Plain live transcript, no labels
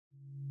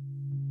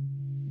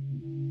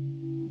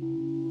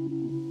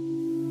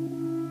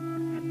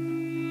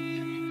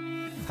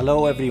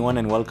Hello everyone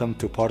and welcome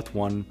to part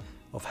 1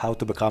 of how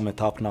to become a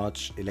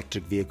top-notch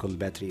electric vehicle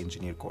battery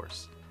engineer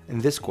course. In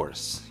this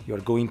course, you are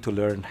going to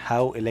learn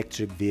how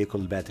electric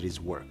vehicle batteries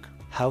work,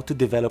 how to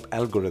develop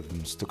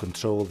algorithms to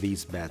control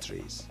these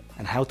batteries,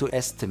 and how to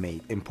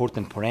estimate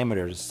important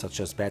parameters such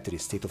as battery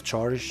state of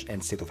charge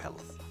and state of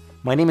health.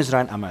 My name is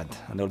Ryan Ahmad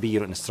and I'll be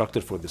your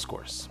instructor for this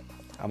course.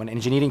 I'm an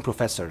engineering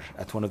professor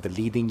at one of the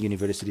leading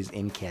universities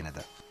in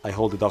Canada. I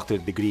hold a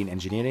doctorate degree in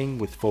engineering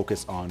with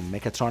focus on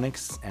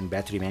mechatronics and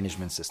battery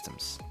management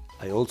systems.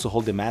 I also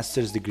hold a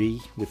master's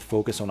degree with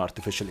focus on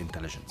artificial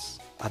intelligence.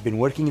 I've been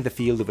working in the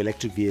field of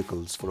electric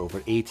vehicles for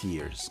over 8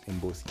 years in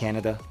both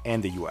Canada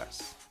and the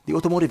US. The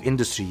automotive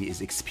industry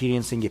is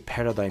experiencing a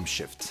paradigm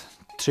shift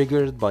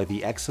triggered by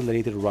the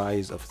accelerated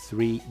rise of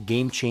 3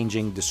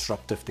 game-changing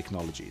disruptive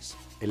technologies: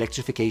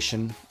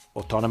 electrification,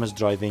 autonomous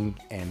driving,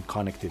 and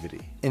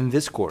connectivity. In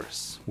this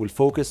course, we'll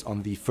focus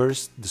on the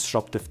first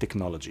disruptive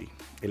technology,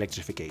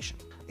 electrification.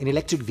 In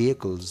electric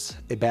vehicles,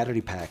 a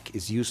battery pack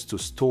is used to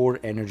store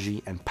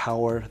energy and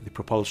power the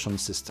propulsion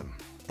system.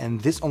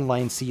 And this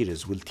online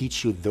series will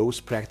teach you those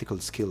practical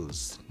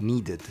skills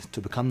needed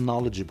to become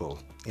knowledgeable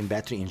in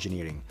battery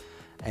engineering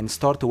and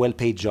start a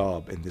well-paid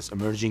job in this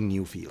emerging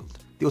new field.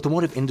 The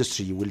automotive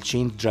industry will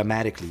change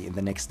dramatically in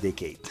the next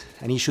decade,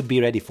 and you should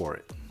be ready for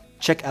it.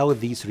 Check out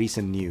these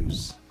recent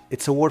news.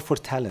 It's a war for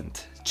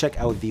talent. Check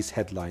out these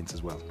headlines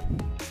as well.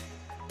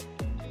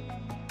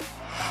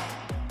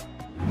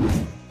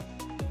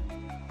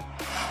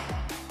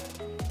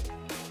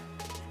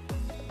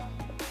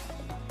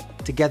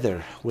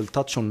 Together, we'll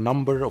touch on a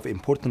number of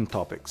important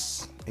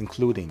topics,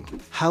 including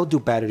how do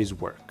batteries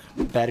work,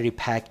 battery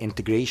pack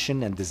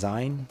integration and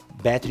design,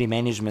 battery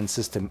management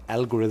system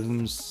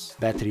algorithms,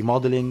 battery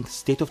modeling,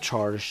 state of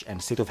charge, and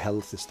state of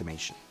health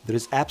estimation. There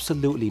is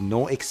absolutely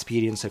no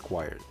experience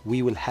required.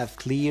 We will have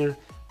clear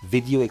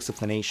video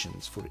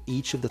explanations for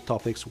each of the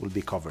topics we'll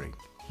be covering.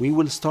 We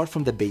will start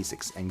from the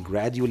basics and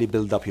gradually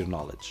build up your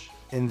knowledge.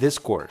 In this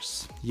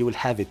course, you will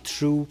have a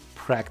true,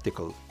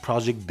 practical,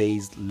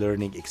 project-based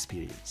learning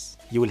experience.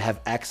 You will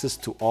have access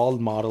to all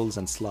models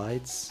and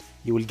slides.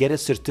 You will get a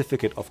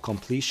certificate of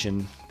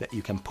completion that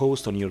you can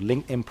post on your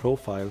LinkedIn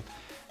profile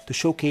to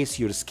showcase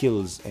your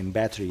skills in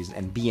batteries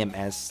and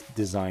BMS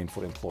designed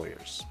for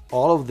employers.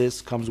 All of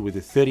this comes with a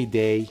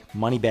 30-day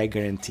money-back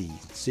guarantee,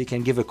 so you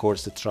can give a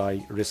course a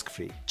try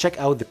risk-free. Check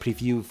out the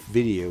preview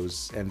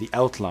videos and the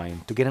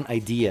outline to get an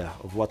idea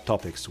of what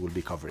topics we'll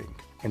be covering.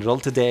 Enroll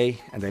today,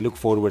 and I look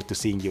forward to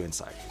seeing you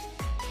inside.